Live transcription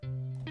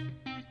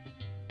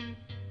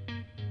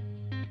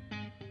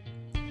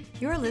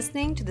You're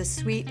listening to the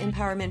Sweet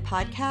Empowerment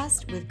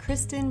Podcast with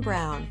Kristen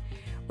Brown,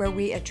 where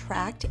we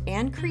attract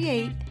and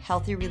create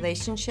healthy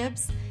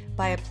relationships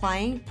by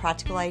applying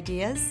practical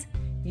ideas,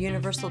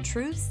 universal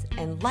truths,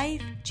 and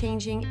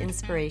life-changing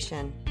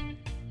inspiration.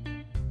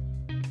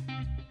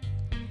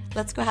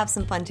 Let's go have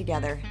some fun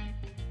together.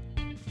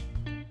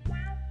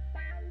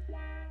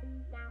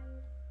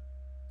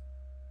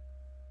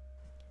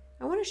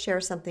 I want to share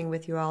something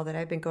with you all that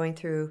I've been going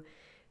through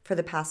for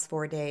the past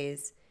 4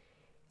 days.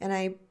 And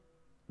I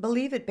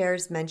believe it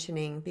bears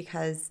mentioning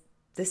because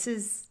this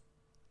is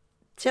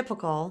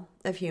typical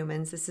of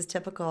humans. This is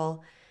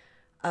typical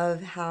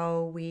of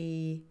how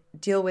we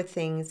deal with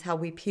things, how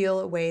we peel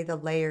away the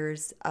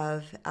layers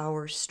of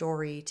our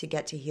story to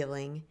get to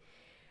healing.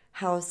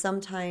 How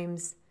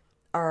sometimes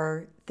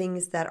our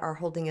things that are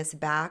holding us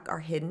back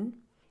are hidden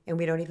and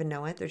we don't even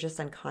know it. They're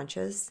just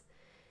unconscious.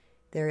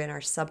 They're in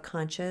our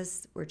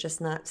subconscious. We're just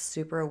not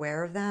super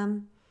aware of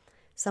them.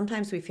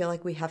 Sometimes we feel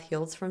like we have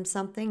healed from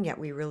something, yet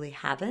we really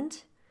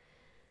haven't.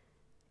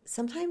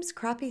 Sometimes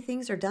crappy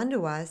things are done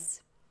to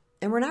us,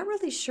 and we're not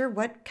really sure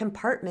what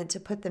compartment to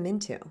put them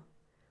into.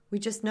 We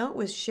just know it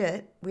was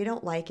shit. We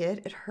don't like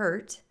it. It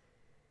hurt.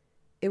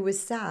 It was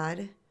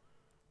sad.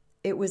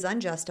 It was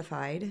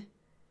unjustified.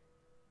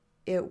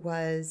 It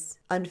was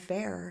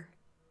unfair.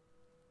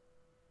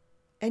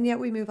 And yet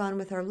we move on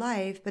with our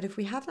life, but if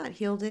we have not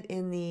healed it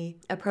in the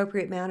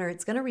appropriate manner,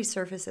 it's going to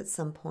resurface at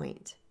some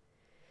point.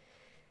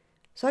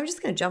 So I'm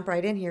just going to jump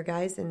right in here,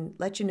 guys, and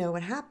let you know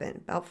what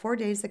happened. About 4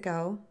 days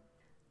ago,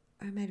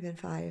 or it might have been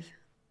 5,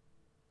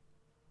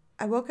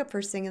 I woke up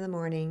first thing in the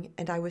morning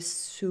and I was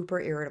super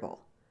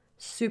irritable.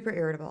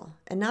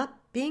 And not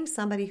being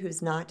somebody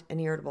who's not an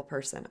irritable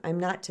person. I'm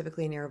not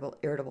typically an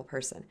irritable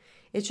person.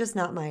 It's just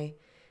not my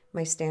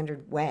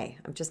standard way.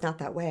 I'm just not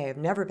that way. I've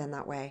never been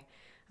that way.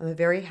 I'm a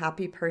very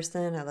happy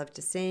person. I love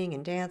to sing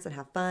and dance and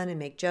have fun and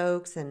make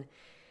jokes and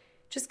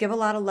just give a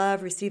lot of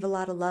love, receive a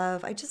lot of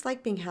love. I just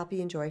like being happy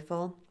and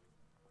joyful.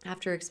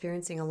 After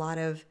experiencing a lot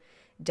of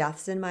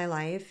deaths in my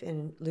life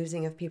and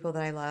losing of people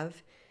that I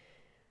love,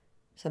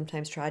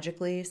 sometimes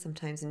tragically,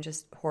 sometimes in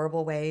just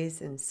horrible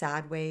ways and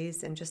sad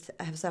ways, and just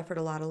have suffered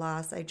a lot of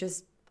loss. I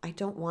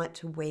don't want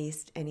to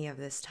waste any of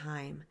this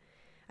time.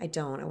 I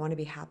want to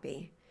be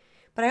happy.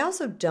 But I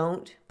also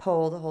don't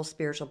pull the whole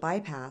spiritual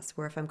bypass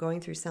where if I'm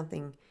going through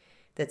something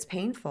that's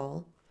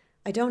painful,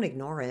 I don't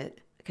ignore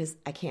it because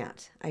I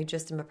can't. I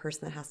just am a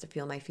person that has to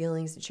feel my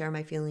feelings and share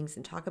my feelings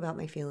and talk about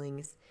my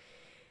feelings.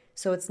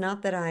 So it's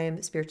not that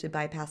I'm spiritually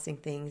bypassing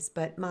things,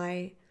 but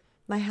my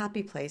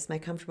happy place, my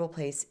comfortable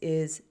place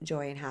is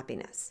joy and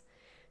happiness.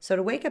 So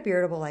to wake up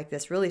irritable like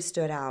this really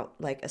stood out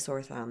like a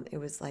sore thumb. It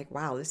was like,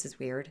 wow, this is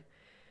weird.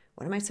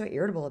 What am I so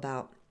irritable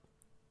about?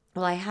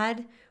 Well, I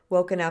had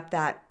woken up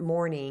that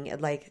morning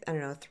at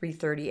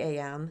 3:30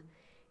 a.m.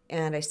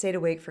 and I stayed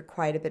awake for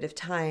quite a bit of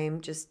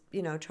time, just,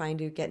 trying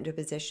to get into a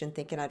position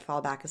thinking I'd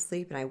fall back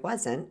asleep, and I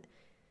wasn't.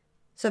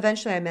 So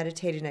eventually I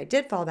meditated and I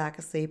did fall back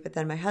asleep, but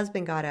then my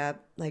husband got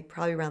up,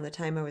 probably around the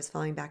time I was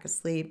falling back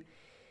asleep.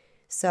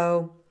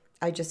 So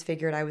I just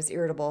figured I was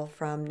irritable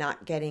from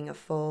not getting a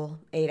full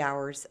 8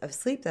 hours of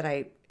sleep that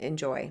I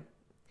enjoy.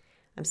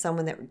 I'm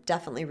someone that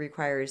definitely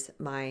requires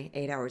my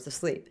 8 hours of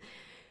sleep.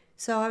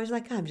 So I was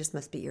like, I just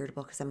must be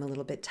irritable because I'm a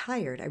little bit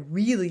tired. I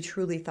really,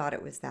 truly thought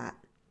it was that.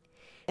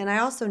 And I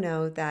also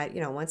know that,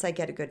 once I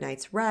get a good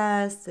night's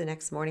rest, the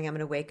next morning I'm going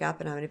to wake up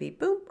and I'm going to be,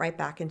 boom, right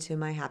back into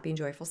my happy and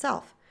joyful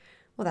self.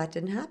 Well, that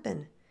didn't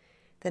happen.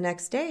 The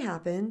next day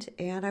happened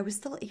and I was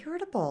still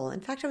irritable.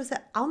 In fact, I was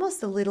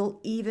almost a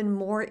little even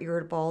more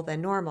irritable than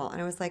normal.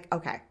 And I was like,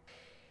 okay,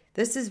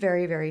 this is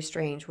very, very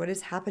strange. What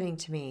is happening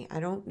to me?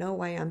 I don't know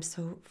why I'm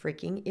so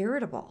freaking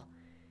irritable.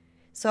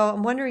 So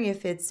I'm wondering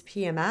if it's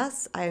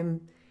PMS.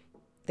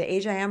 The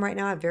age I am right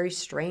now, I have very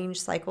strange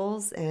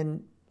cycles,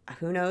 and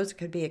who knows, it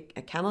could be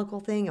a chemical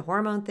thing, a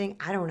hormone thing,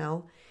 I don't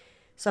know.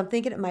 So I'm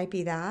thinking it might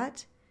be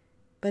that,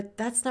 but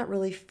that's not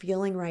really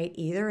feeling right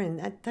either, and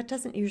that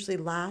doesn't usually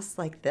last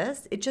like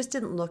this. It just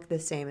didn't look the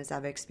same as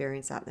I've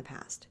experienced that in the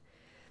past.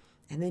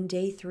 And then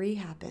day 3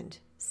 happened,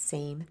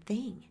 same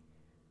thing.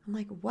 I'm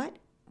like, what?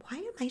 Why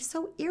am I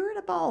so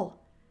irritable?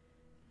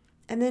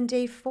 And then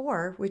day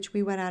 4, which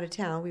we went out of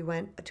town, we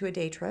went to a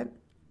day trip.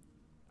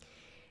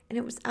 And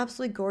it was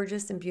absolutely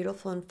gorgeous and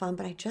beautiful and fun,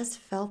 but I just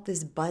felt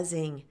this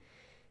buzzing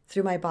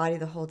through my body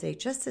the whole day,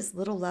 just this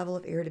little level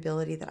of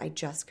irritability that I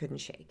just couldn't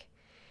shake.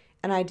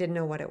 And I didn't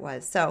know what it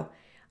was. So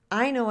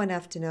I know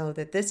enough to know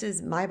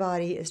that my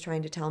body is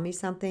trying to tell me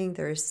something.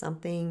 There is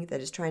something that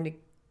is trying to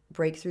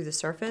break through the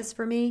surface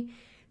for me.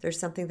 There's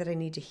something that I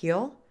need to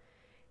heal,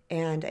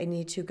 and I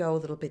need to go a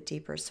little bit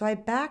deeper. So I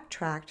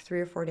backtracked 3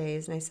 or 4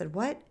 days and I said,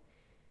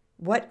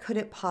 what could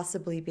it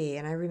possibly be?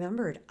 And I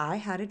remembered I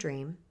had a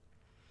dream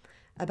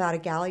about a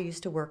gal I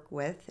used to work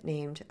with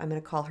named, I'm going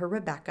to call her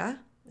Rebecca.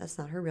 That's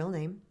not her real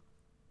name.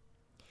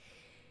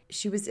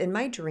 She was in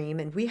my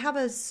dream, and we have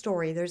a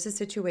story. There's a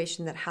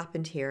situation that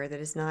happened here that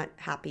is not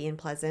happy and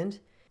pleasant,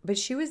 but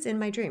she was in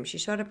my dream. She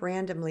showed up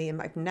randomly,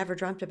 and I've never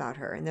dreamt about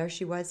her, and there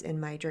she was in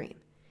my dream.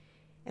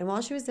 And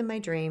while she was in my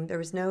dream, there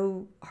was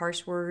no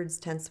harsh words,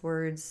 tense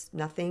words,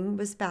 nothing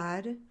was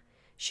bad.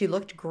 She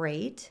looked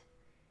great.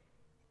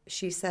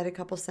 She said a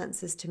couple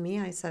sentences to me.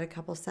 I said a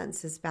couple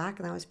sentences back,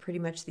 and that was pretty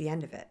much the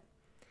end of it.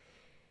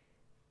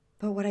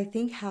 But what I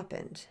think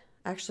happened,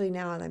 actually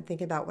now that I'm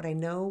thinking about what I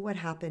know what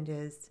happened,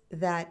 is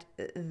that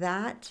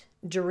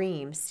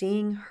dream,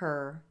 seeing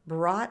her,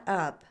 brought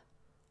up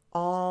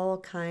all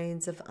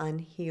kinds of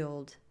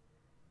unhealed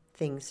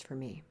things for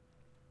me.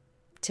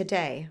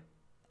 Today,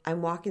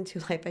 I'm walking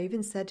through life. I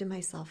even said to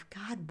myself,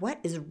 God, what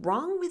is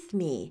wrong with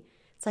me?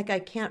 It's like I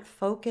can't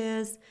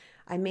focus.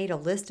 I made a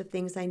list of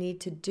things I need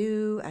to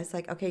do. I was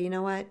like, okay, you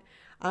know what?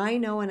 I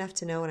know enough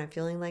to know when I'm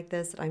feeling like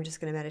this that I'm just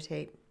going to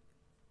meditate.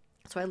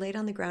 So I laid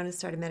on the ground and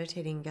started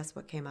meditating, and guess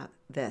what came up?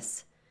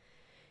 This.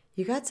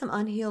 You got some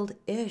unhealed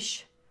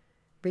ish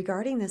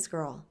regarding this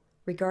girl,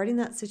 regarding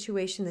that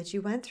situation that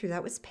you went through.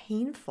 That was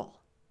painful.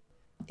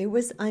 It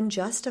was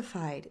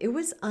unjustified. It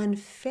was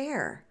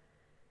unfair.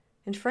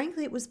 And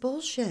frankly, it was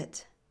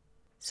bullshit.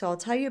 So I'll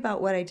tell you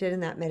about what I did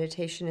in that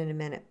meditation in a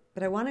minute,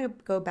 but I want to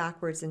go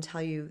backwards and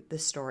tell you the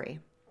story.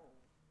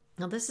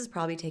 Now, this is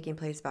probably taking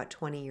place about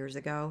 20 years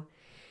ago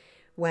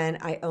when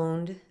I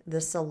owned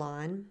the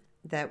salon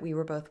that we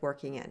were both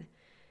working in.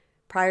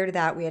 Prior to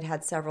that, we had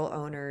had several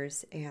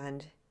owners,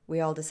 and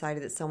we all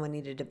decided that someone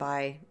needed to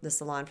buy the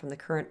salon from the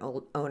current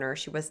owner.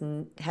 She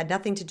had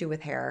nothing to do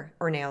with hair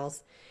or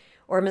nails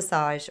or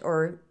massage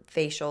or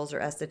facials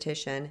or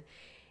esthetician.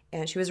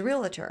 And she was a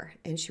realtor,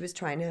 and she was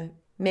trying to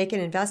make an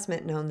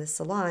investment and own this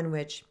salon,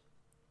 which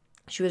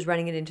she was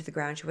running it into the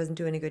ground. She wasn't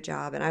doing a good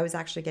job. And I was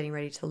actually getting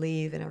ready to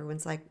leave, and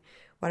everyone's like,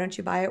 why don't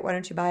you buy it? Why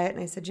don't you buy it?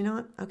 And I said, you know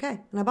what? Okay.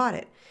 And I bought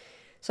it.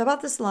 So I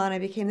bought the salon. I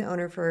became the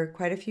owner for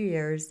quite a few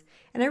years,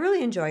 and I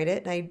really enjoyed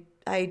it. And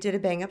I did a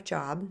bang-up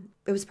job.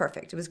 It was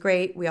perfect. It was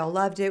great. We all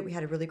loved it. We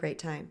had a really great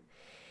time.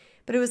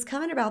 But it was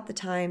coming about the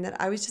time that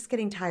I was just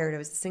getting tired. I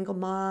was a single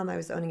mom. I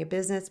was owning a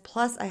business.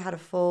 Plus, I had a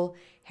full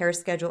hair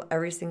schedule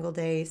every single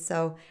day.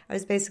 So I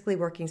was basically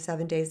working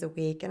 7 days a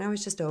week, and I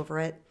was just over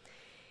it.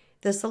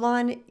 The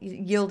salon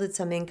yielded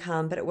some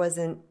income, but it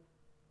wasn't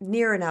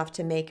near enough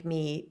to make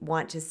me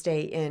want to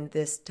stay in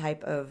this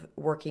type of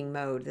working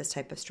mode, this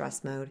type of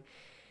stress mode.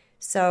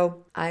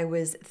 So I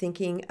was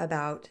thinking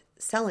about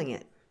selling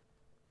it.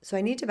 So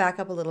I need to back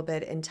up a little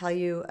bit and tell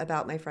you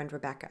about my friend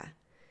Rebecca.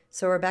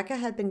 So Rebecca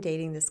had been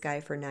dating this guy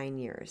for 9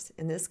 years,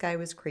 and this guy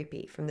was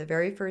creepy. From the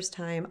very first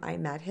time I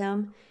met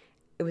him,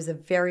 it was a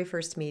very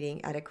first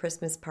meeting at a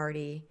Christmas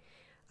party.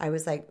 I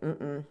was like,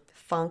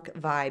 funk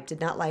vibe,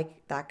 did not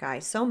like that guy.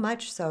 So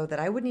much so that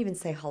I wouldn't even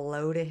say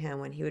hello to him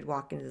when he would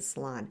walk into the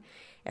salon.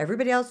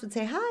 Everybody else would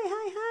say,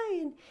 hi,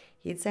 and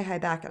he'd say hi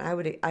back, and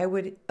I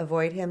would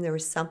avoid him. There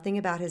was something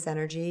about his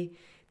energy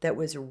that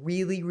was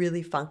really,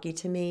 really funky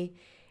to me.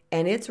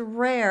 And it's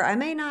rare. I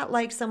may not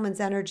like someone's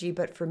energy,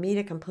 but for me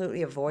to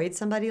completely avoid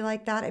somebody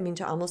like that, I mean,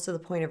 to almost to the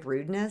point of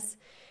rudeness,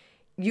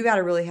 you got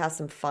to really have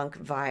some funk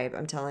vibe,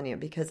 I'm telling you,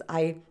 because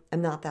I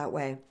am not that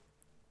way.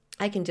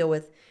 I can deal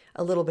with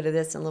a little bit of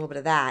this and a little bit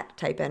of that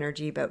type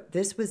energy, but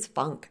this was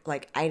funk.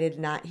 Like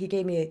he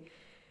gave me a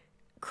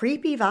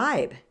creepy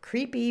vibe,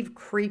 creepy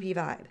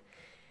vibe.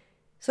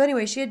 So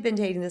anyway, she had been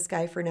dating this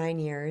guy for 9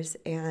 years,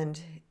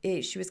 and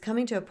she was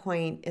coming to a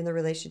point in the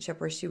relationship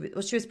where she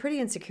was pretty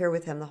insecure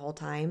with him the whole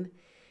time,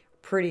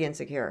 pretty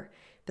insecure.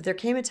 But there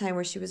came a time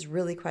where she was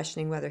really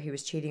questioning whether he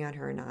was cheating on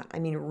her or not. I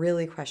mean,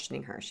 really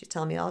questioning her. She's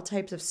telling me all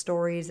types of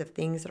stories of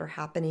things that are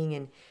happening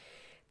and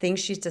things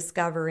she's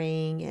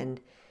discovering and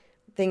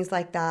things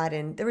like that.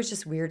 And there was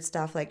just weird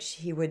stuff, like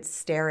he would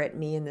stare at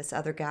me and this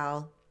other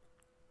gal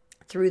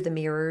through the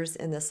mirrors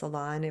in the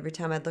salon. Every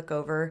time I'd look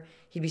over,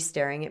 he'd be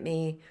staring at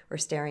me or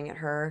staring at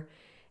her.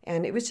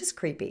 And it was just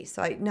creepy.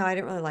 So I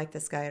didn't really like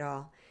this guy at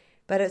all.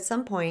 But at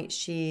some point,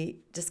 she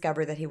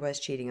discovered that he was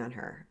cheating on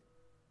her.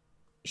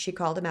 She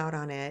called him out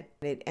on it.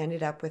 It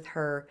ended up with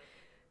her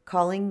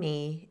calling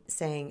me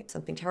saying,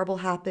 something terrible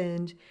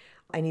happened.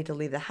 I need to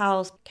leave the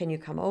house. Can you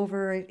come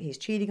over? He's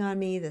cheating on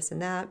me, this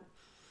and that.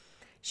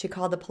 She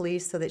called the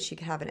police so that she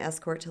could have an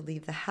escort to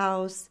leave the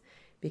house,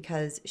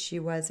 because she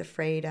was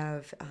afraid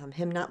of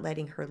him not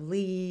letting her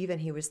leave,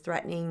 and he was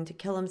threatening to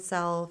kill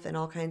himself and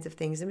all kinds of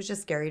things. It was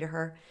just scary to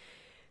her.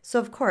 So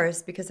of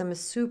course, because I'm a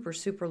super,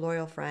 super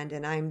loyal friend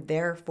and I'm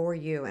there for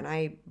you, and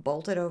I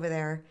bolted over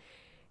there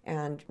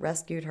and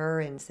rescued her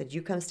and said,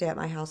 you come stay at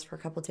my house for a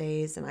couple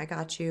days and I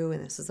got you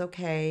and this is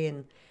okay,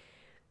 and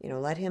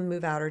let him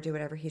move out or do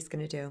whatever he's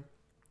going to do.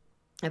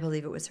 I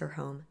believe it was her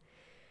home.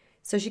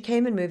 So she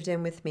came and moved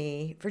in with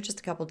me for just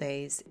a couple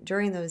days.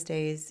 During those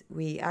days,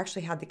 we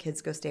actually had the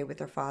kids go stay with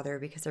their father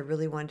because I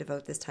really wanted to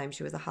devote this time.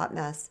 She was a hot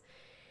mess,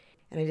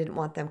 and I didn't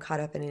want them caught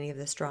up in any of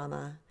this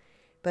drama.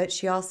 But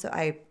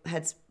I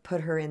had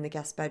put her in the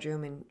guest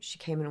bedroom, and she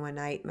came in one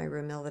night, my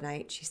room, middle of the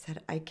night. She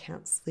said, I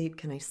can't sleep.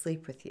 Can I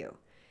sleep with you?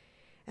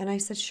 And I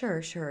said,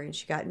 sure. And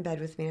she got in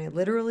bed with me, and I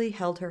literally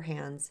held her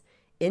hands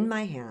in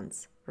my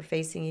hands. We're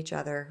facing each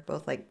other,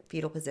 both like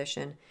fetal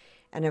position,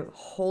 and I'm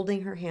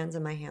holding her hands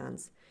in my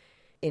hands,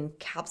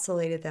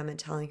 encapsulated them and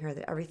telling her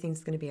that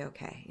everything's going to be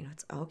okay.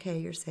 It's okay,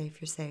 you're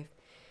safe.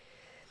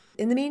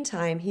 In the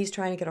meantime, he's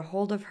trying to get a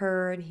hold of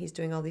her and he's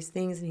doing all these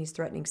things and he's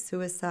threatening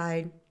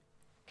suicide.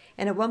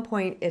 And at one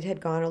point, it had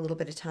gone a little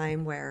bit of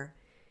time where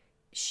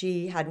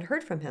she hadn't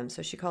heard from him.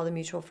 So she called a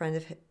mutual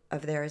friend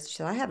of theirs. She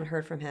said, I haven't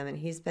heard from him and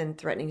he's been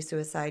threatening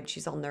suicide.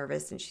 She's all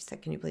nervous and she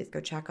said, can you please go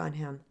check on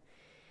him?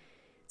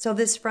 So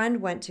this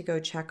friend went to go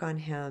check on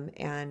him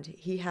and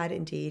he had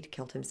indeed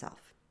killed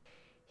himself.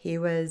 He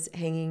was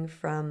hanging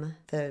from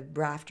the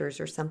rafters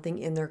or something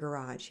in their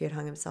garage. He had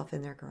hung himself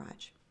in their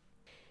garage.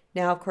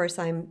 Now, of course,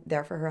 I'm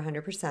there for her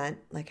 100%,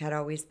 like had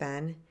always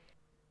been.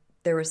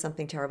 There was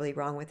something terribly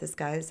wrong with this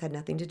guy. This had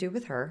nothing to do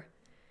with her.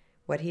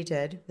 What he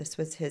did, this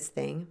was his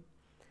thing.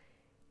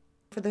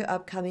 For the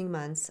upcoming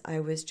months, I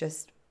was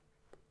just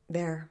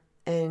there.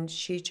 And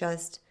she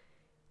just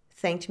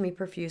thanked me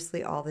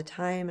profusely all the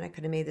time. And I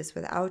could have made this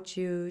without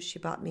you. She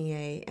bought me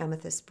a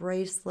amethyst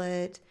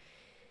bracelet.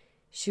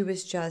 She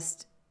was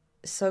just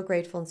so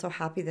grateful and so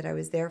happy that I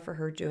was there for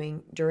her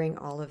during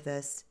all of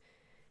this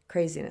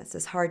craziness,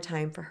 this hard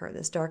time for her,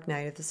 this dark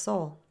night of the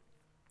soul.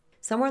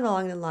 Somewhere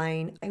along the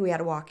line, we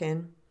had a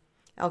walk-in.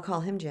 I'll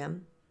call him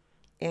Jim.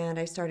 And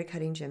I started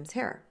cutting Jim's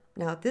hair.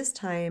 Now, at this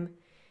time,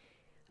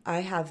 I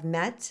have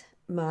met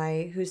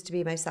who's to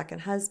be my second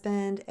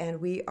husband,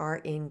 and we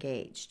are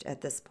engaged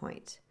at this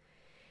point.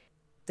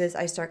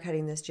 I start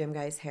cutting this Jim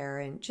guy's hair,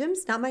 and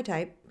Jim's not my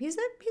type. He's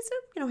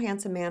a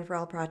handsome man for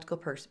all practical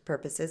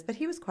purposes, but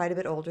he was quite a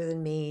bit older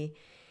than me,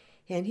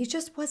 and he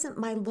just wasn't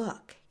my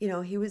look.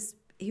 He was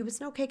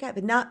an okay guy,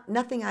 but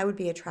nothing I would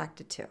be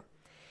attracted to.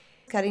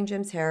 Cutting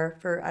Jim's hair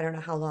for I don't know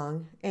how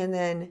long, and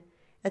then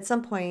at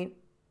some point,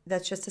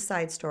 that's just a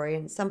side story,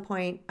 and at some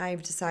point,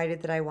 I've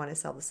decided that I want to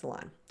sell the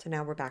salon. So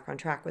now we're back on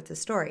track with the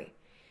story.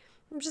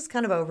 I'm just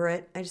kind of over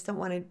it. I just don't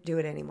want to do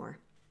it anymore.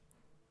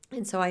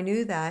 And so I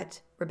knew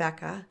that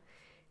Rebecca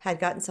had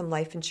gotten some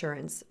life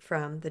insurance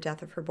from the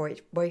death of her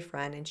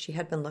boyfriend, and she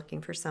had been looking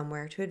for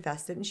somewhere to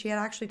invest it, and she had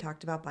actually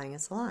talked about buying a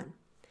salon.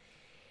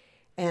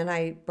 And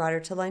I brought her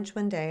to lunch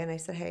one day, and I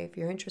said, hey, if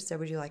you're interested,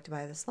 would you like to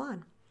buy the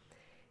salon?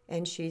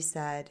 And she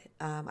said,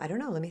 I don't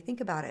know, let me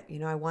think about it.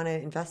 I want to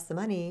invest the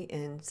money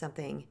in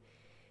something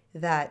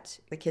that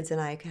the kids and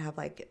I could have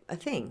like a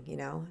thing,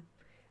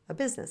 a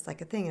business,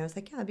 like a thing. And I was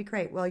like, yeah, that'd be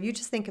great. Well, you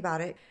just think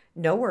about it.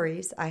 No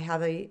worries. I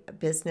have a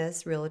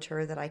business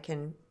realtor that I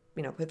can,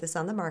 put this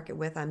on the market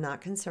with. I'm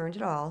not concerned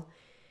at all.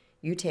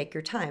 You take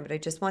your time. But I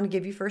just want to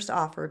give you first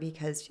offer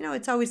because,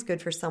 it's always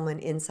good for someone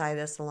inside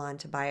the salon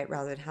to buy it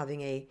rather than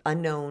having a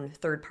unknown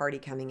third party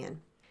coming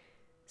in.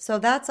 So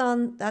that's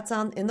on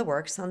in the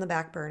works, on the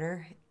back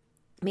burner.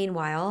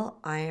 Meanwhile,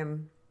 I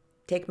am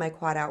take my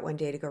quad out one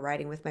day to go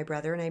riding with my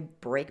brother and I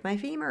break my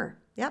femur.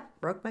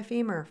 Yep, broke my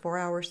femur.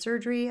 4-hour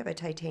surgery. I have a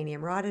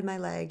titanium rod in my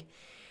leg.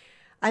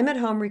 I'm at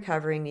home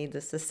recovering,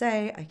 needless to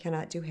say. I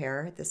cannot do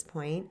hair at this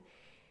point.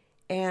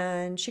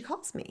 And she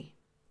calls me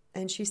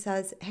and she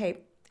says, hey,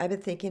 I've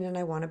been thinking and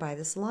I want to buy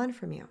the salon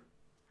from you.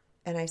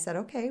 And I said,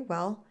 okay,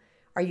 well,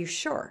 are you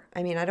sure?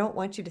 I mean, I don't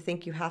want you to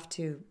think you have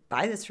to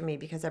buy this from me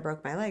because I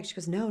broke my leg. She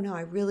goes, no,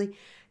 I really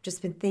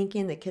just been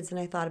thinking. The kids and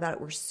I thought about it.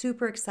 We're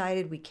super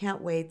excited. We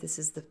can't wait. This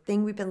is the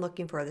thing we've been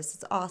looking for. This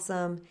is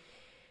awesome.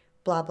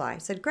 Blah, blah. I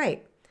said,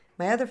 great.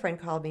 My other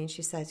friend called me and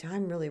she says,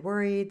 I'm really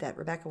worried that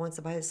Rebecca wants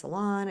to buy the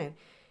salon. And,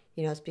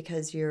 it's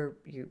because you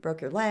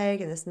broke your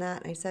leg and this and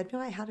that. And I said, no,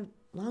 I had a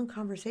long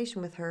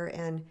conversation with her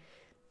and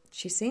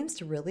she seems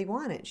to really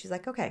want it. She's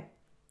like, okay.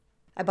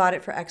 I bought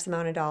it for X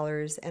amount of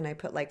dollars and I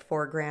put like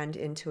 $4,000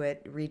 into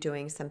it,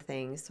 redoing some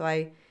things. So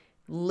I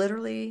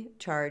literally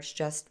charged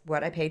just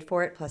what I paid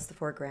for it plus the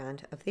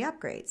 $4,000 of the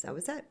upgrades. That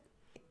was it.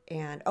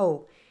 And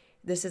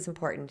this is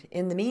important.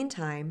 In the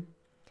meantime,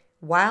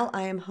 while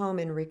I am home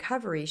in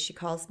recovery, she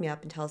calls me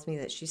up and tells me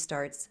that she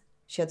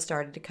had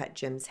started to cut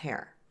Jim's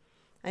hair.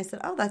 I said,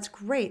 oh, that's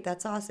great.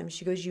 That's awesome.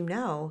 She goes,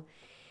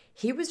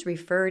 he was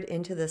referred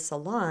into the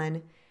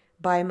salon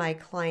by my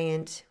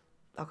client,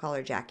 I'll call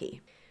her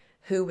Jackie,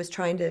 who was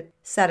trying to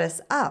set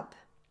us up.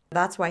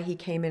 That's why he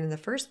came in the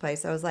first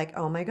place. I was like,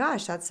 oh my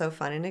gosh, that's so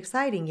fun and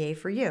exciting. Yay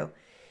for you.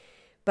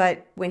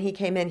 But when he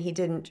came in, he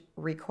didn't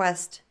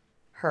request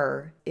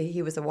her.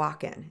 He was a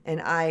walk-in.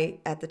 And I,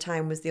 at the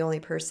time, was the only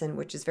person,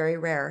 which is very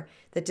rare,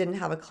 that didn't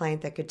have a client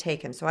that could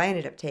take him. So I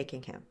ended up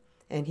taking him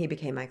and he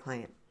became my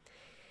client.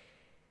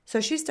 So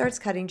she starts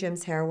cutting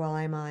Jim's hair while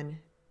I'm on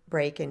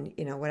break and,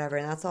 whatever.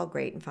 And that's all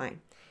great and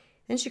fine.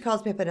 And she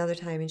calls me up another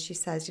time and she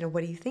says,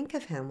 what do you think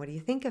of him? What do you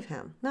think of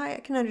him? Now, I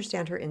can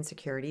understand her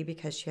insecurity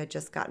because she had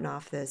just gotten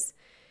off this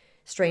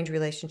strange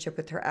relationship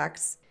with her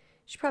ex.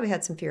 She probably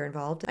had some fear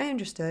involved. I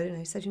understood. And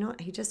I said,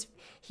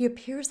 he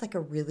appears like a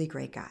really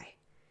great guy.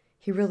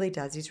 He really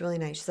does. He's really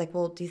nice. She's like,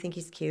 well, do you think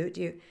he's cute?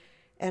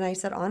 And I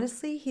said,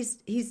 honestly, he's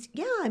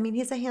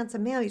a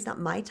handsome man. He's not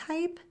my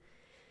type.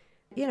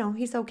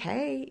 He's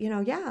okay.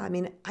 Yeah. I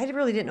mean, I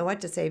really didn't know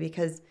what to say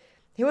because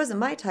he wasn't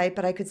my type,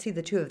 but I could see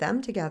the two of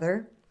them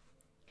together.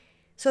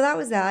 So that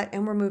was that,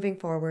 and we're moving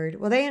forward.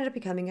 Well, they ended up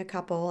becoming a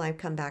couple. I've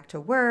come back to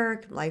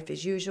work, life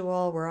as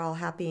usual. We're all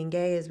happy and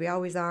gay as we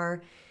always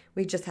are.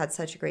 We just had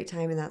such a great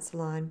time in that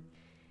salon.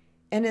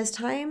 And as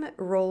time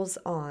rolls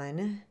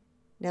on,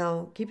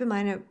 Now, keep in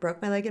mind, I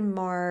broke my leg in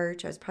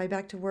March. I was probably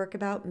back to work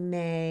about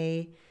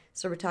May.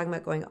 So we're talking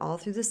about going all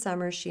through the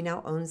summer. She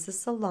now owns the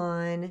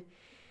salon.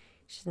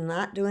 She's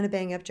not doing a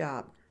bang up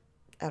job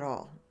at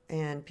all.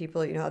 And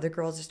people, other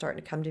girls are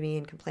starting to come to me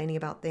and complaining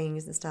about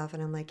things and stuff.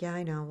 And I'm like, yeah,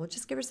 I know. We'll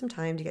just give her some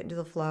time to get into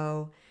the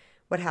flow,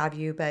 what have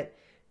you. But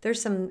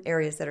there's some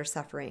areas that are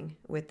suffering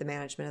with the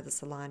management of the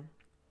salon.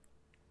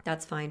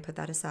 That's fine. Put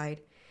that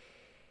aside.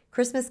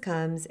 Christmas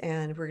comes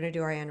and we're going to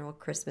do our annual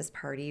Christmas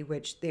party,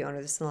 which the owner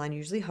of the salon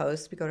usually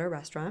hosts. We go to a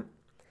restaurant.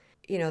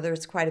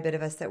 There's quite a bit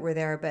of us that were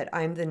there, but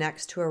I'm the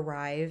next to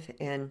arrive.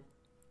 And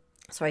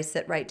so I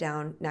sit right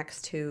down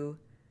next to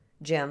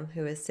Jim,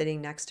 who is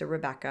sitting next to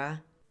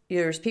Rebecca.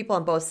 There's people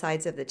on both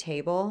sides of the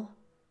table.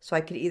 So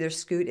I could either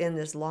scoot in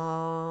this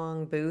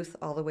long booth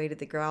all the way to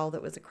the girl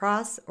that was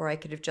across, or I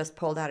could have just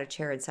pulled out a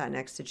chair and sat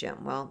next to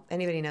Jim. Well,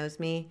 anybody knows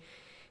me.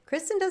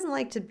 Kristen doesn't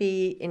like to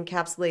be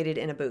encapsulated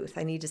in a booth.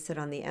 I need to sit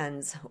on the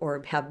ends or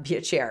be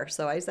a chair.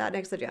 So I sat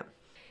next to Jim.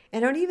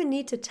 And I don't even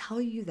need to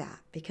tell you that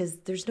because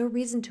there's no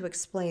reason to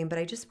explain, but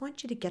I just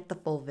want you to get the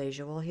full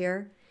visual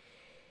here.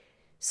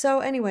 So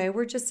anyway,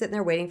 we're just sitting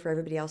there waiting for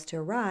everybody else to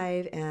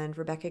arrive, and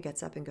Rebecca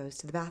gets up and goes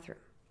to the bathroom.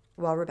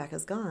 While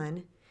Rebecca's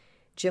gone,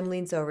 Jim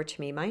leans over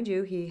to me. Mind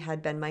you, he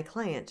had been my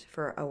client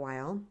for a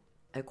while,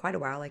 quite a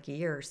while, like a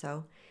year or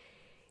so.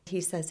 He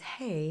says,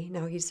 hey,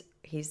 now he's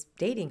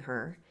dating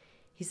her.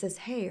 He says,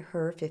 hey,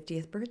 her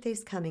 50th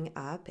birthday's coming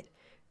up.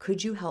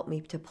 Could you help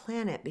me to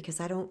plan it? Because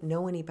I don't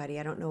know anybody.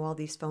 I don't know all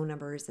these phone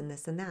numbers and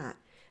this and that.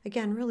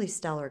 Again, really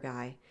stellar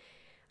guy.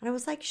 And I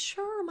was like,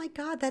 sure, my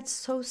God, that's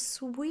so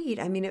sweet.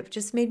 I mean, it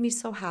just made me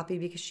so happy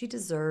because she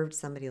deserved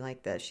somebody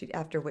like this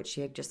after what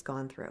she had just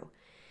gone through.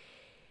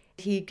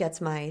 He gets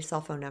my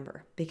cell phone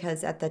number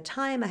because at the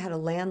time I had a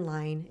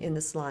landline in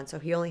the salon, so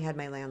he only had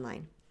my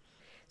landline.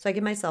 So I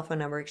give my cell phone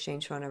number,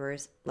 exchange phone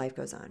numbers, life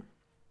goes on.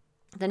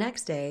 The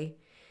next day,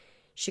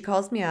 she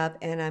calls me up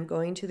and I'm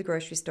going to the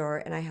grocery store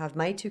and I have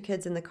my 2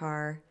 kids in the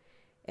car.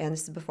 And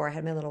this is before I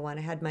had my little one.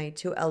 I had my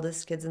 2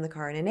 eldest kids in the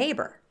car and a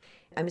neighbor.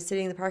 I'm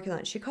sitting in the parking lot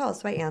and she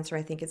calls. So I answer.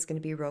 I think it's going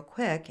to be real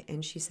quick.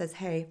 And she says,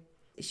 hey,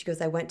 she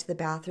goes, I went to the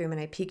bathroom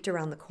and I peeked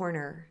around the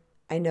corner.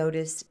 I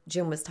noticed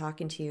Jim was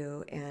talking to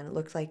you and it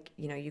looked like,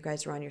 you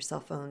guys were on your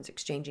cell phones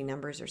exchanging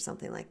numbers or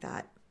something like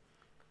that.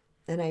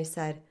 And I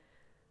said,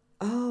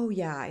 oh,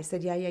 yeah. I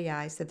said, yeah.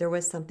 I said, there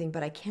was something,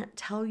 but I can't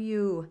tell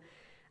you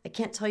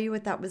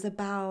what that was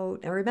about.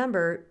 And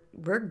remember,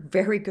 we're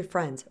very good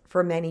friends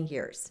for many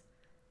years.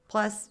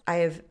 Plus, I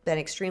have been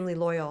extremely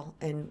loyal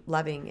and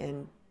loving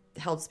and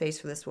held space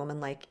for this woman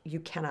like you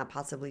cannot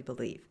possibly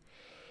believe.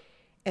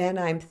 And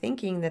I'm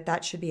thinking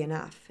that should be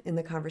enough in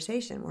the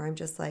conversation where I'm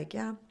just like,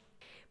 yeah,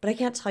 but I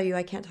can't tell you.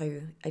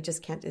 I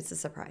just can't. It's a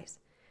surprise.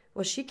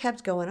 Well, she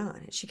kept going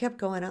on.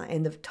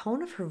 And the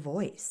tone of her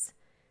voice,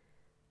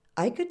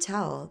 I could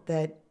tell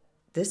that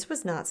this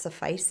was not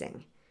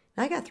sufficing.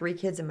 I got 3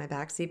 kids in my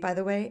backseat, by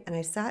the way, and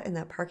I sat in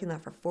that parking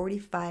lot for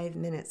 45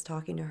 minutes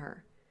talking to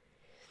her.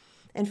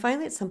 And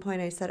finally, at some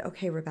point, I said,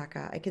 okay,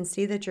 Rebecca, I can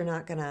see that you're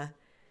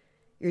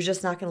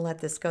just not going to let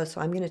this go,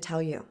 so I'm going to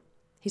tell you.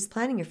 He's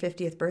planning your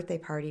 50th birthday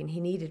party, and he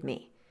needed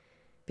me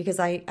because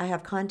I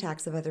have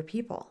contacts of other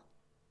people.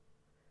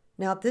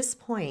 Now, at this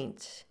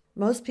point,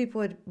 most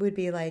people would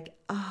be like,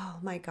 oh,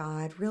 my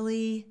God,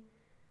 really?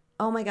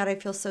 Oh, my God, I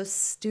feel so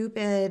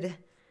stupid.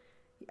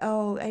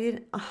 Oh,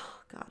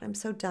 God, I'm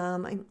so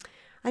dumb.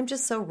 I'm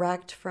just so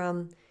wrecked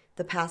from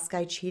the past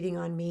guy cheating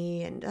on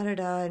me and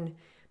da-da-da, and I'm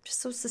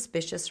just so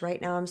suspicious right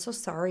now. I'm so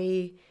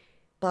sorry,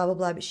 blah, blah,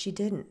 blah. But she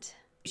didn't.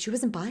 She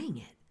wasn't buying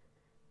it.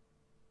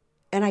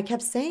 And I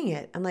kept saying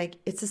it. I'm like,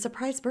 it's a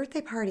surprise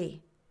birthday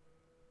party.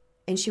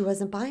 And she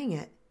wasn't buying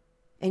it.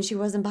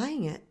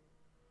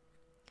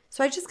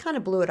 So I just kind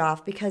of blew it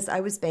off because I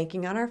was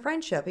banking on our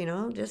friendship,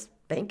 just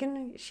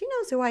banking. She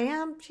knows who I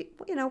am.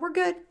 We're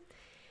good.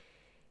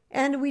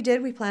 And we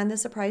planned the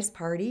surprise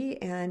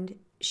party, and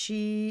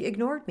she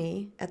ignored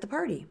me at the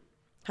party,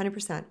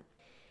 100%.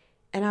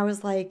 And I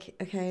was like,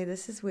 okay,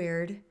 this is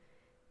weird.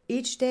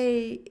 Each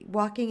day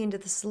walking into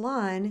the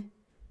salon,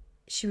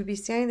 she would be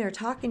standing there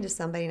talking to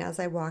somebody, and as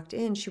I walked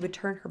in, she would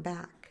turn her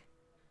back.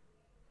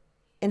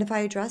 And if I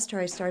addressed her,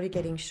 I started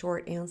getting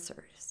short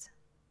answers.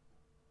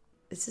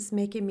 This is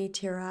making me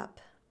tear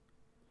up,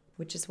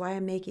 which is why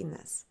I'm making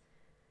this.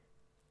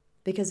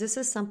 Because this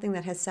is something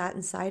that has sat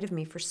inside of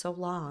me for so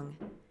long.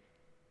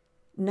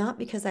 Not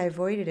because I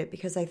avoided it,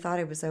 because I thought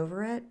I was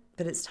over it,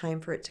 but it's time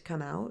for it to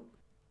come out.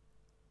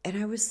 And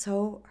I was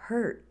so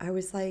hurt. I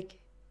was like,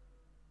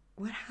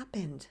 what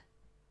happened?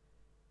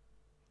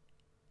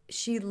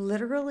 She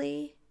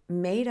literally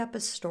made up a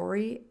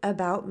story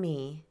about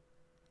me,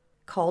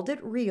 called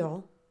it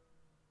real,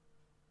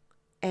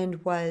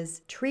 and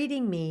was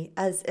treating me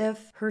as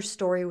if her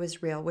story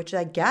was real, which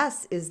I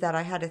guess is that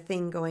I had a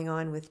thing going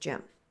on with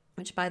Jim,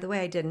 which, by the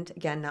way, I didn't.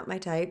 Again, not my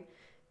type.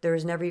 There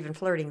was never even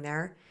flirting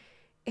there.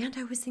 And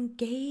I was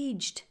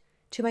engaged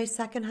to my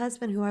second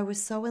husband, who I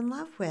was so in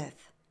love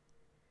with.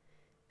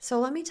 So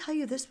let me tell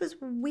you, this was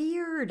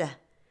weird.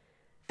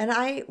 And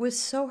I was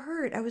so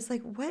hurt. I was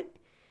like, what?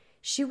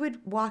 She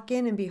would walk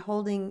in and be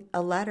holding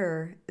a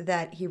letter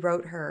that he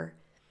wrote her.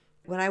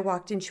 When I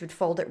walked in, she would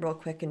fold it real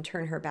quick and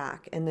turn her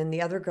back. And then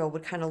the other girl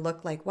would kind of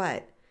look like,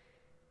 what?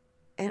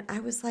 And I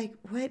was like,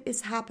 what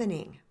is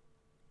happening?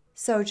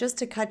 So just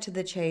to cut to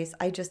the chase,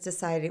 I just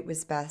decided it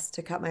was best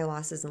to cut my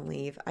losses and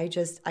leave. I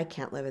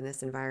can't live in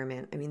this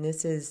environment. I mean,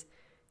 this is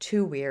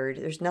too weird.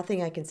 There's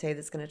nothing I can say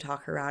that's going to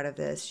talk her out of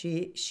this.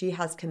 She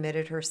has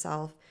committed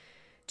herself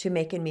to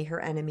making me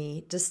her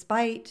enemy,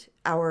 despite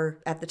our,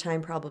 at the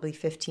time, probably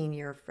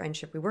 15-year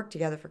friendship. We worked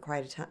together for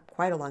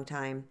quite a long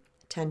time,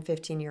 10,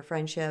 15-year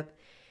friendship,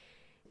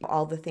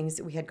 all the things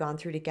that we had gone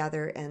through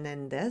together, and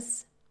then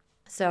this.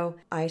 So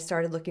I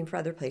started looking for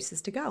other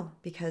places to go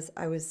because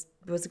I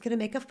wasn't going to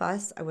make a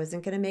fuss. I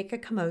wasn't going to make a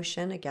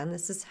commotion. Again,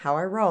 this is how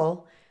I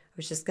roll. I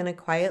was just going to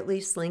quietly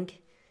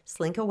slink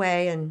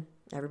away, and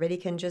everybody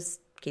can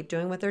just keep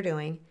doing what they're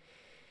doing.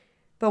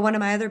 But one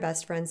of my other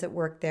best friends that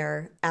worked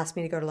there asked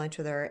me to go to lunch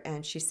with her,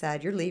 and she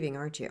said, "You're leaving,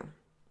 aren't you?"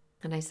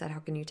 And I said, "How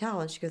can you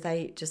tell?" And she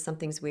goes,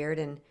 something's weird.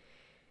 And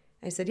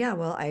I said, "Yeah,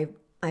 well,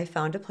 I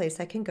found a place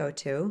I can go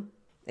to,"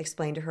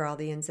 explained to her all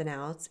the ins and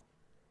outs.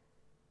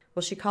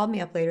 Well, she called me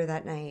up later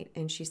that night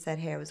and she said,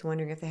 "Hey, I was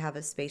wondering if they have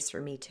a space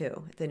for me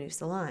too at the new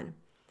salon."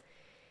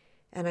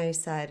 And I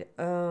said,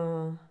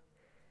 "Oh,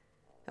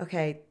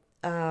 okay.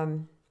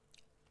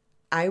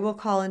 I will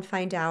call and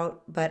find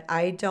out, but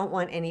I don't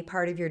want any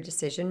part of your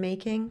decision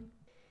making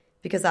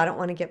because I don't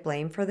want to get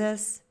blamed for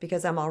this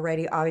because I'm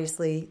already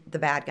obviously the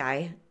bad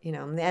guy.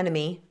 I'm the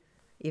enemy,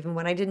 even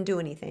when I didn't do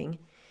anything.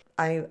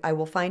 I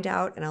will find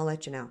out and I'll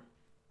let you know."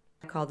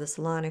 I called the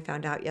salon. I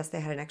found out, yes, they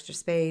had an extra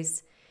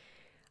space.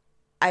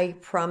 I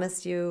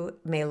promised you,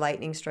 may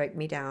lightning strike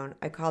me down.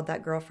 I called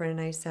that girlfriend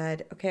and I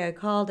said, "Okay, I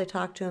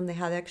talked to them. They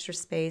have extra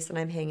space and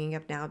I'm hanging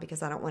up now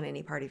because I don't want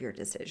any part of your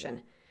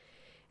decision."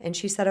 And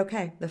she said,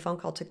 "Okay." The phone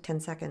call took 10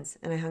 seconds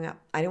and I hung up.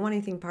 I didn't want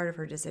anything part of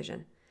her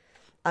decision.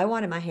 I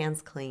wanted my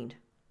hands cleaned.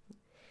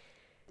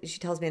 She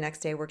tells me the next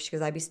day at work, she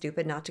goes, "I'd be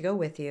stupid not to go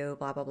with you,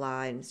 blah, blah,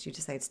 blah." And she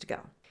decides to go.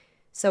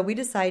 So we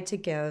decide to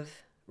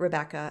give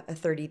Rebecca a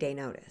 30-day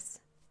notice.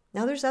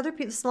 Now there's other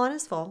people, the salon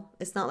is full.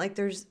 It's not like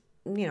there's,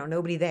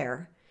 nobody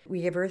there.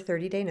 We gave her a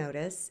 30-day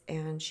notice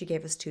and she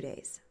gave us 2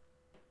 days.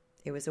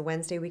 It was a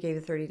Wednesday we gave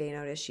a 30-day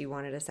notice. She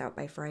wanted us out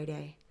by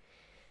Friday.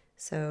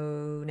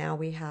 So now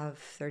we have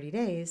 30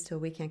 days till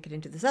we can't get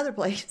into this other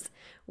place,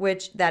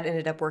 which that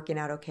ended up working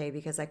out okay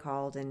because I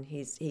called and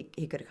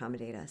he could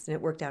accommodate us and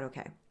it worked out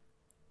okay.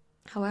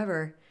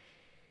 However,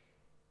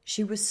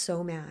 she was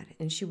so mad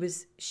and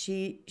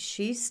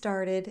she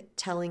started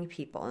telling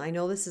people, and I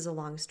know this is a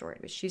long story,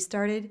 but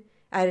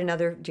I had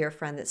another dear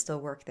friend that still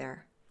worked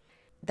there.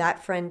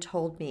 That friend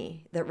told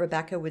me that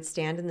Rebecca would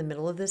stand in the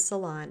middle of this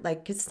salon,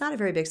 like it's not a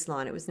very big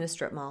salon, it was in a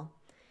strip mall.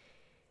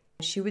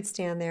 She would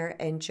stand there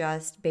and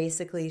just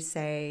basically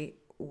say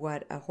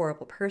what a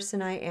horrible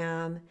person I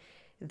am,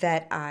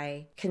 that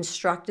I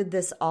constructed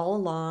this all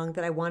along,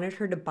 that I wanted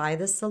her to buy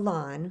the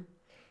salon,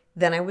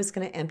 then I was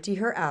going to empty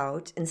her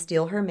out and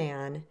steal her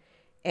man.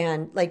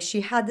 And like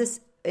she had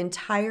this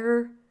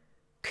entire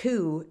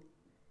coup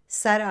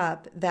set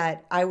up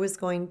that I was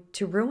going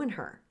to ruin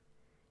her.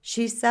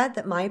 She said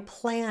that my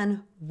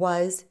plan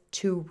was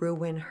to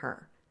ruin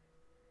her.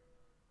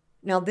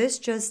 Now this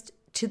just,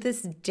 to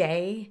this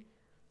day,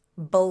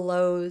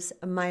 blows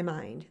my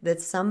mind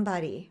that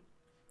somebody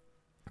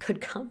could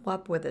come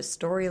up with a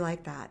story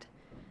like that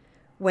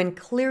when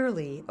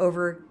clearly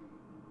over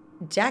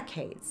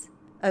decades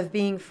of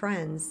being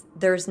friends,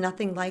 there's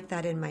nothing like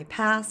that in my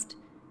past,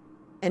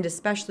 and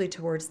especially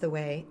towards the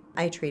way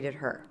I treated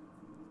her.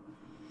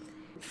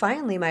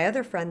 Finally, my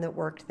other friend that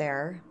worked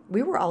there,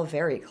 we were all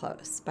very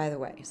close, by the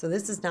way. So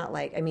this is not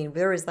like,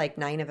 there was like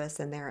 9 of us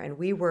in there and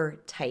we were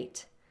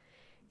tight.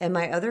 And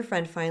my other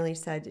friend finally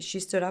said, she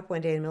stood up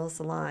one day in the middle of the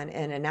salon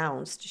and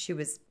announced,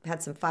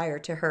 had some fire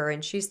to her,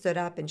 and she stood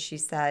up and she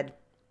said,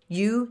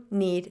 "You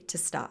need to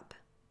stop.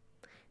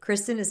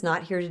 Kristen is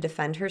not here to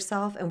defend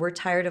herself, and we're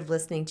tired of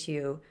listening to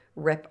you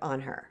rip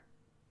on her."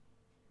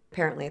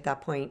 Apparently at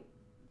that point,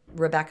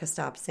 Rebecca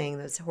stopped saying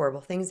those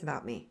horrible things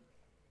about me.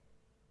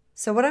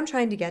 So what I'm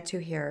trying to get to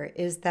here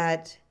is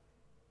that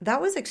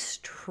was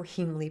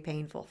extremely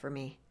painful for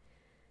me.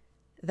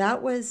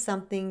 That was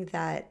something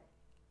that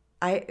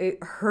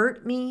it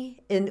hurt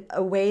me in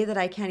a way that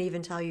I can't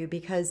even tell you,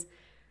 because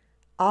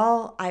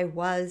all I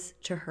was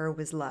to her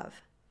was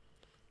love.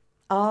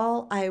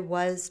 All I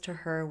was to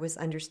her was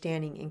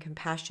understanding and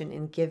compassion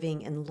and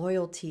giving and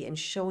loyalty and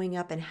showing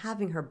up and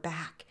having her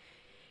back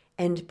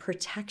and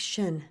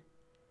protection.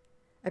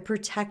 I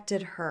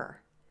protected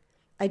her.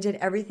 I did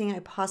everything I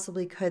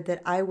possibly could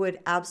that I would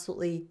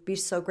absolutely be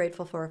so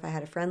grateful for if I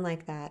had a friend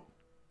like that.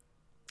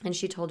 And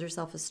she told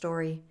herself a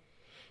story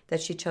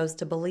that she chose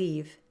to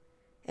believe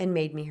and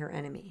made me her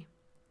enemy.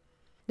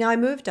 Now I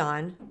moved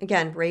on,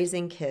 again,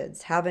 raising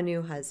kids, have a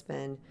new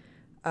husband,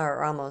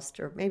 or almost,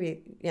 or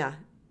maybe, yeah.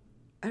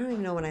 I don't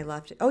even know when I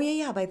left. Oh,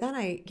 yeah, by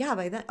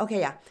then, okay,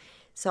 yeah.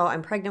 So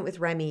I'm pregnant with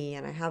Remy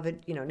and I have a,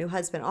 new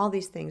husband, all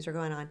these things are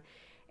going on.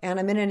 and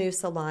I'm in a new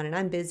salon and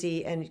I'm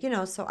busy. And,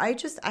 so I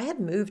had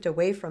moved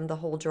away from the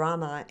whole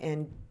drama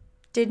and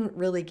didn't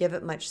really give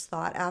it much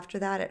thought after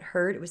that. It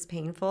hurt. It was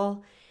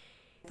painful.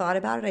 Thought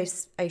about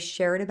it. I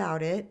shared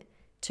about it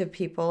to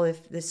people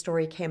if the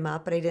story came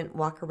up, but I didn't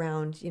walk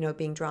around,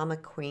 being drama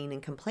queen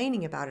and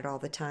complaining about it all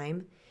the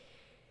time.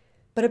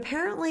 But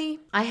apparently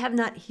I have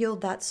not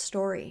healed that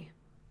story.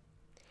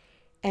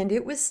 And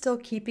it was still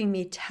keeping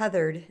me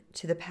tethered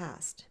to the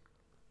past.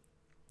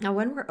 Now,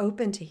 when we're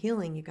open to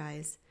healing, you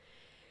guys,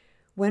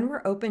 when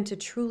we're open to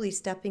truly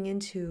stepping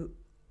into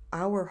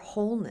our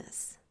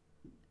wholeness,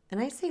 and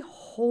I say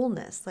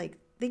wholeness, like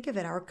think of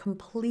it, our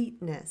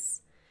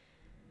completeness,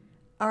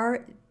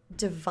 our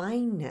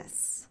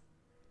divineness,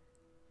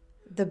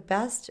 the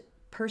best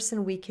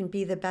person we can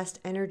be, the best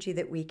energy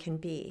that we can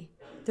be,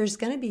 there's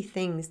going to be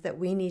things that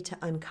we need to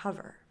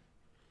uncover,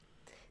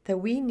 that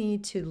we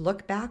need to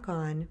look back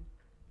on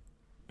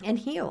and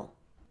heal.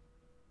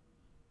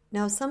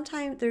 Now,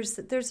 sometimes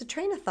there's a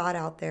train of thought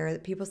out there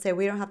that people say,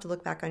 we don't have to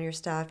look back on your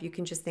stuff. You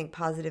can just think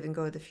positive and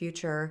go to the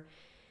future.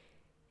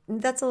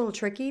 That's a little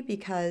tricky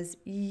because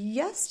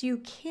yes, you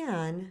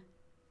can.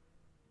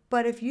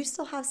 But if you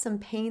still have some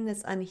pain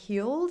that's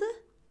unhealed,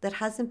 that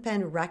hasn't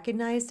been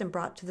recognized and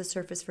brought to the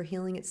surface for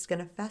healing, it's going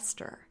to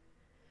fester.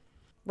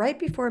 Right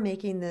before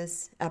making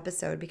this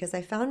episode, because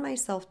I found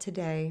myself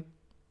today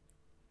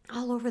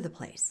all over the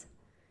place.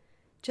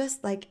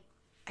 Just like,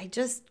 I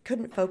just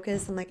couldn't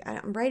focus. I'm like,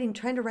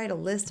 trying to write a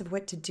list of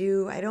what to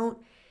do. I don't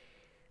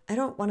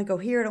want to go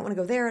here. I don't want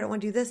to go there. I don't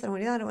want to do this. I don't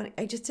want to do that.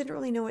 I just didn't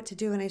really know what to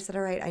do. And I said,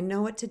 all right, I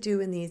know what to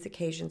do in these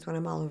occasions when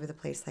I'm all over the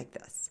place like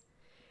this.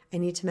 I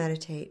need to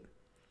meditate.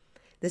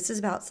 This is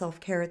about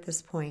self-care at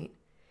this point.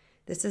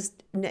 This is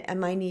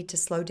my need to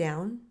slow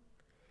down.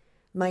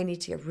 My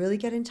need to really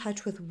get in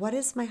touch with what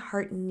does my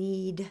heart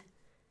need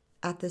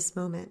at this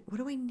moment? What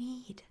do I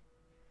need?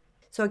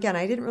 So again,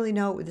 I didn't really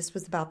know this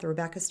was about the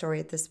Rebecca story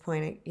at this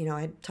point.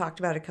 I talked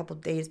about it a couple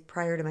of days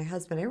prior to my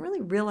husband. I didn't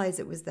really realize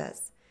it was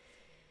this.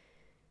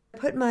 I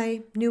put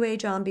my New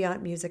Age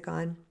ambient music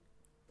on,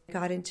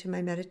 got into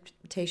my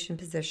meditation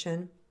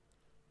position,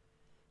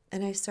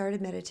 and I started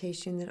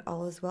meditation that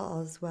all is well,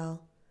 all is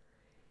well.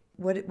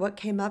 What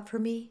came up for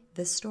me?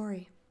 This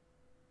story.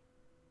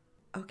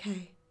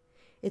 Okay,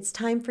 it's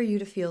time for you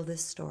to feel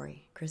this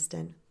story,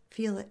 Kristen.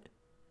 Feel it.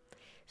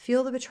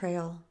 Feel the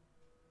betrayal.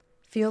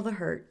 Feel the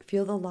hurt.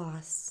 Feel the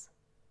loss.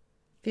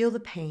 Feel the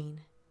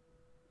pain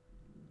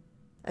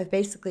of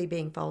basically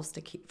being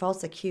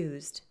false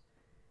accused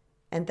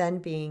and then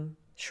being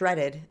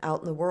shredded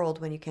out in the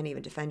world when you can't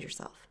even defend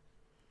yourself.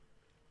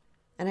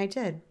 And I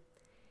did.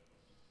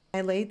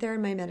 I laid there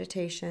in my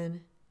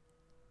meditation.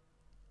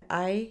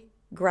 I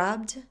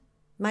grabbed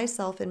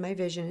myself in my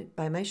vision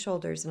by my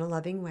shoulders in a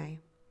loving way.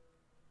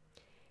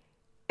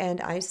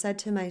 And I said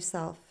to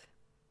myself,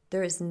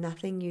 there is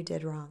nothing you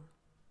did wrong.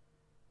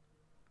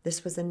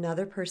 This was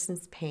another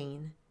person's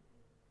pain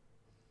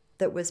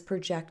that was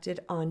projected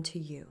onto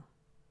you.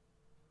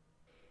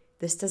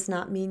 This does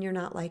not mean you're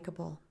not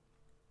likable.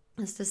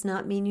 This does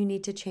not mean you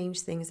need to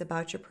change things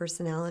about your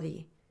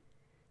personality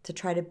to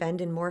try to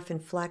bend and morph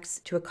and flex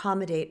to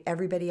accommodate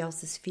everybody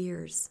else's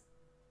fears.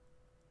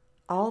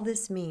 All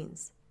this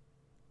means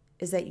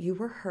is that you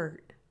were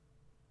hurt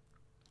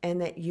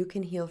and that you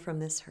can heal from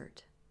this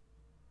hurt.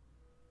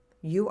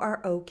 You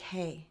are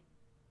okay.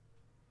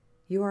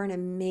 You are an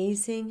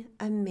amazing,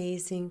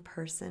 amazing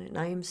person, and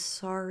I am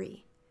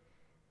sorry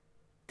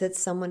that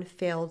someone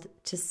failed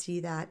to see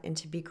that and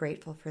to be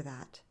grateful for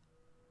that.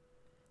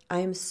 I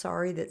am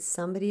sorry that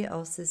somebody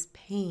else's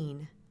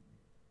pain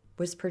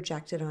was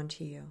projected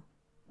onto you.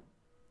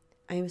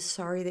 I am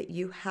sorry that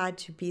you had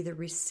to be the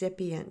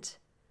recipient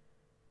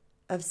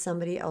of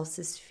somebody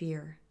else's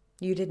fear.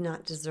 You did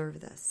not deserve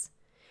this.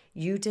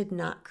 You did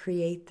not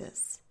create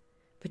this,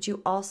 but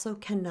you also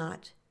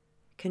cannot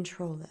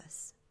control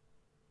this.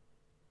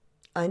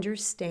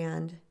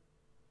 Understand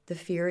the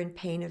fear and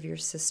pain of your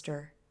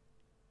sister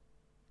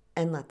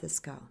and let this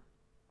go.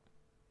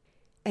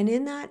 And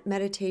in that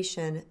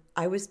meditation,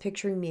 I was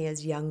picturing me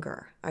as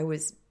younger. I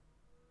was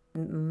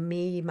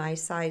my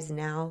size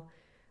now,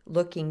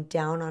 looking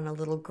down on a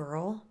little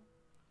girl.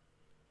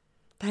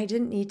 But I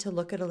didn't need to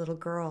look at a little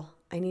girl.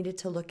 I needed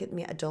to look at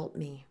me, adult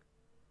me.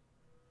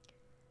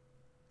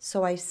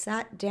 So I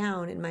sat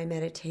down in my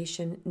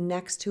meditation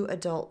next to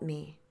adult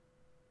me.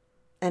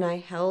 And I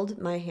held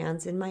my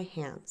hands in my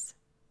hands.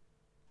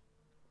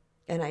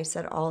 And I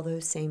said all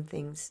those same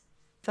things.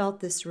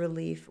 Felt this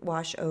relief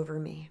wash over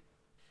me.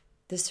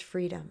 This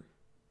freedom.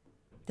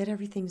 That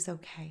everything's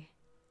okay.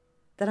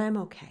 That I'm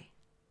okay.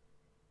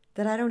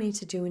 That I don't need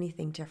to do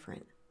anything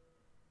different.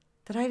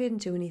 That I didn't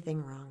do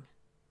anything wrong.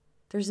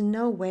 There's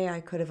no way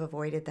I could have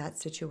avoided that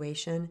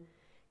situation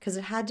because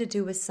it had to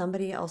do with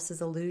somebody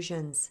else's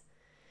illusions,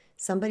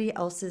 somebody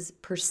else's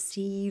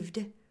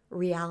perceived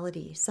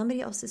reality,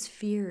 somebody else's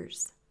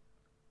fears.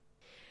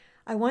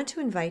 I want to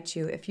invite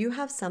you, if you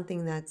have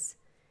something that's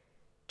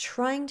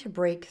trying to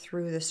break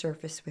through the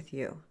surface with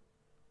you,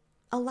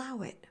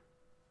 allow it.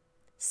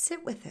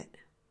 Sit with it.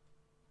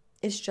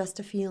 It's just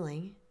a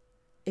feeling.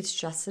 It's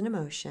just an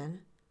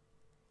emotion,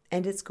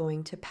 and it's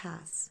going to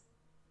pass.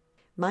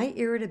 My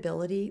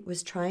irritability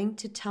was trying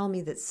to tell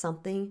me that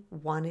something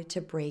wanted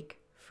to break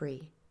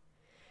free.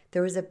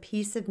 There was a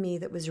piece of me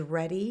that was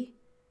ready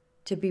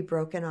to be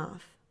broken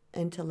off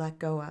and to let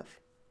go of.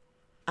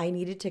 I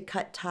needed to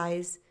cut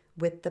ties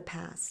with the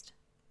past.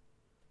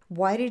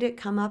 Why did it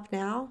come up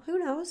now? Who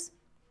knows?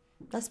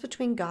 That's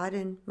between God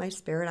and my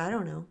spirit. I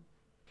don't know.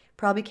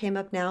 Probably came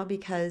up now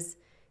because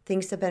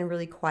things have been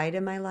really quiet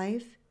in my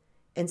life.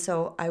 And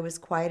so I was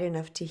quiet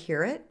enough to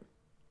hear it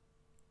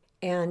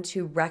and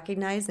to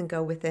recognize and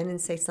go within and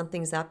say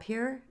something's up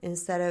here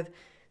instead of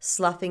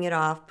sloughing it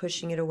off,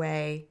 pushing it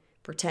away,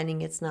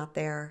 pretending it's not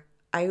there.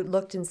 I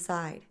looked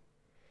inside.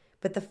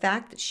 But the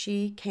fact that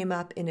she came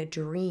up in a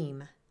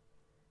dream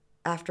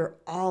after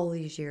all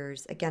these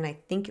years, again, I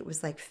think it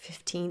was like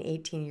 15,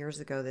 18 years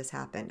ago this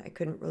happened. I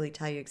couldn't really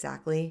tell you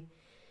exactly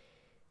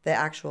the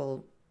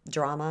actual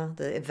drama,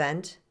 the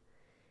event.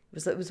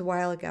 It was a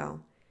while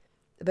ago.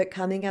 But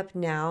coming up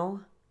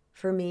now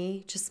for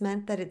me just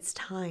meant that it's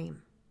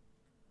time.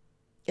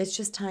 It's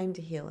just time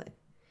to heal it.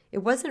 It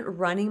wasn't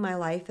running my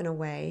life in a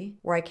way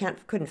where I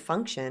couldn't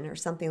function or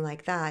something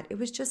like that. It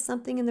was just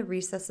something in the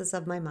recesses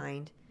of my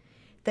mind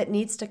that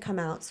needs to come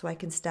out so I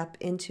can step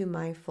into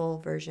my full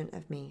version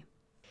of me.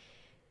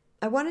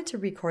 I wanted to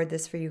record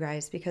this for you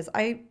guys because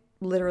I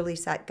literally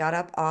got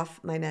up off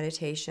my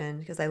meditation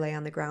because I lay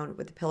on the ground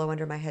with a pillow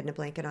under my head and a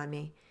blanket on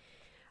me.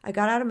 I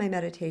got out of my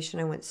meditation.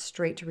 I went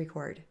straight to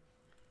record.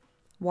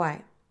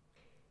 Why?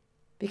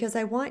 Because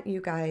I want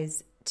you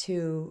guys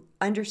to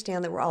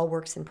understand that we're all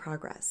works in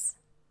progress.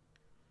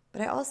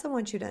 But I also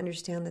want you to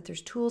understand that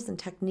there's tools and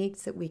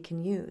techniques that we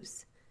can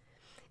use.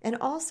 And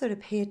also to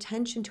pay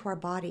attention to our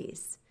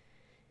bodies,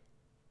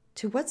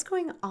 to what's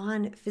going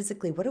on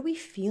physically. What are we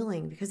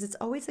feeling? Because it's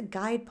always a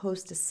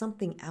guidepost to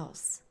something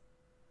else.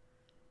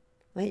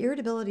 My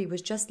irritability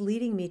was just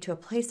leading me to a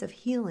place of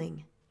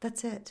healing.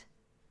 That's it.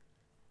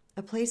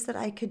 A place that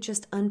I could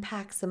just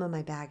unpack some of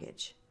my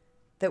baggage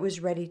that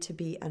was ready to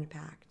be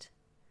unpacked.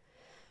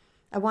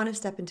 I want to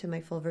step into my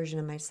full version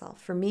of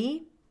myself for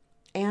me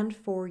and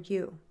for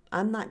you.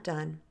 I'm not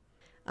done.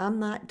 I'm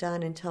not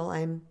done until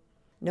I'm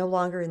no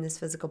longer in this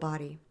physical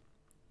body.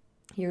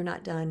 You're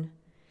not done.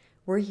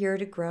 We're here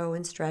to grow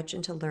and stretch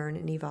and to learn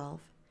and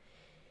evolve.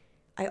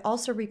 I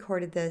also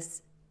recorded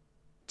this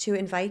to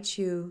invite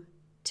you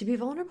to be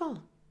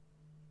vulnerable,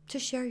 to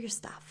share your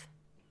stuff.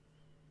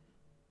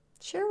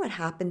 Share what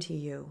happened to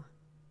you.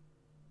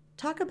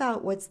 Talk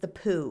about what's the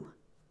poo.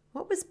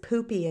 What was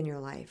poopy in your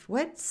life?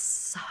 What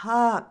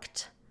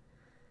sucked?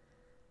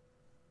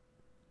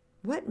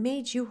 What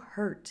made you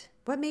hurt?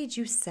 What made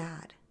you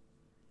sad?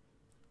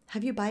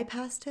 Have you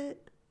bypassed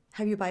it?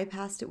 Have you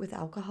bypassed it with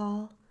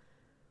alcohol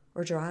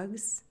or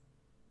drugs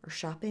or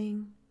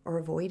shopping or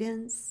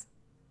avoidance?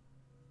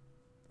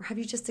 Or have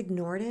you just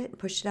ignored it and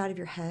pushed it out of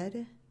your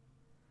head?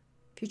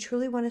 If you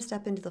truly want to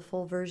step into the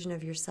full version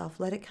of yourself,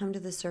 let it come to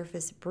the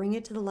surface, bring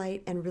it to the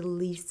light, and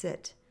release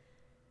it.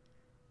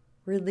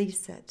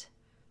 Release it.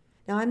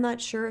 Now, I'm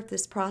not sure if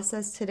this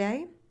process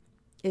today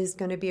is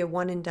going to be a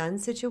one and done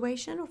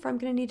situation or if I'm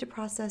going to need to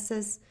process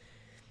this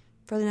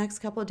for the next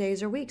couple of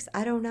days or weeks.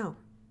 I don't know.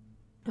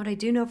 What I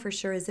do know for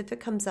sure is if it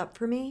comes up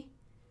for me,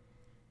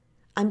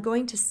 I'm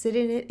going to sit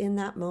in it in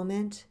that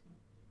moment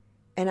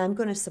and I'm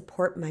going to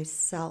support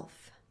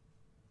myself.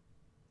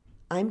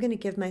 I'm going to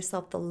give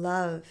myself the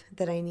love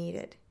that I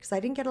needed because I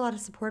didn't get a lot of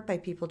support by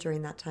people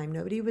during that time.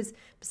 Nobody was,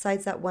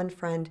 besides that one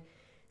friend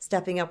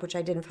stepping up, which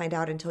I didn't find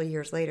out until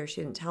years later.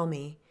 She didn't tell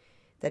me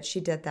that she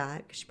did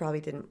that because she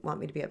probably didn't want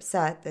me to be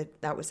upset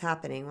that that was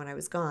happening when I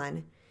was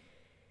gone.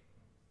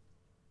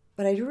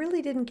 But I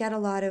really didn't get a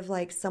lot of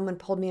like someone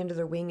pulled me under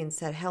their wing and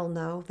said, hell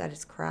no, that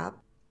is crap.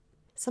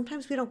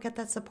 Sometimes we don't get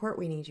that support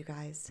we need, you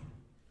guys.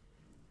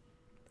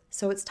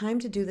 So it's time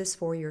to do this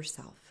for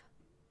yourself.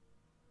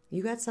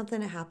 You got something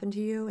that happened to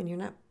you and you're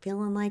not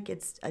feeling like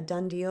it's a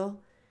done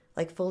deal,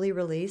 like fully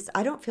released.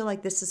 I don't feel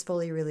like this is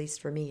fully released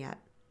for me yet.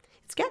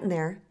 It's getting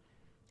there.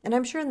 And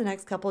I'm sure in the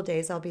next couple of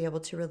days I'll be able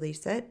to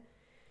release it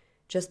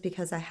just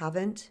because I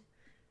haven't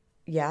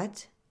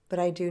yet. But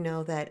I do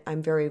know that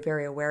I'm very,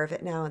 very aware of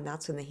it now, and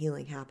that's when the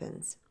healing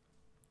happens.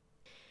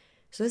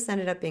 So this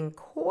ended up being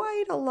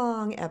quite a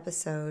long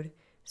episode,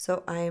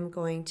 so I am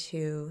going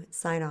to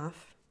sign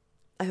off.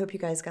 I hope you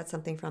guys got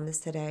something from this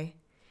today.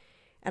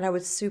 And I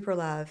would super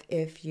love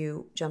if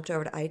you jumped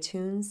over to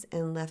iTunes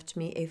and left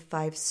me a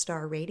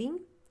 5-star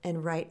rating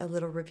and write a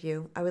little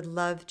review. I would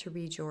love to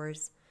read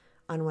yours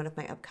on one of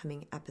my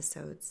upcoming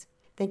episodes.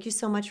 Thank you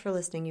so much for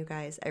listening, you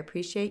guys. I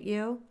appreciate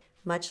you.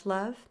 Much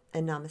love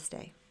and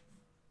namaste.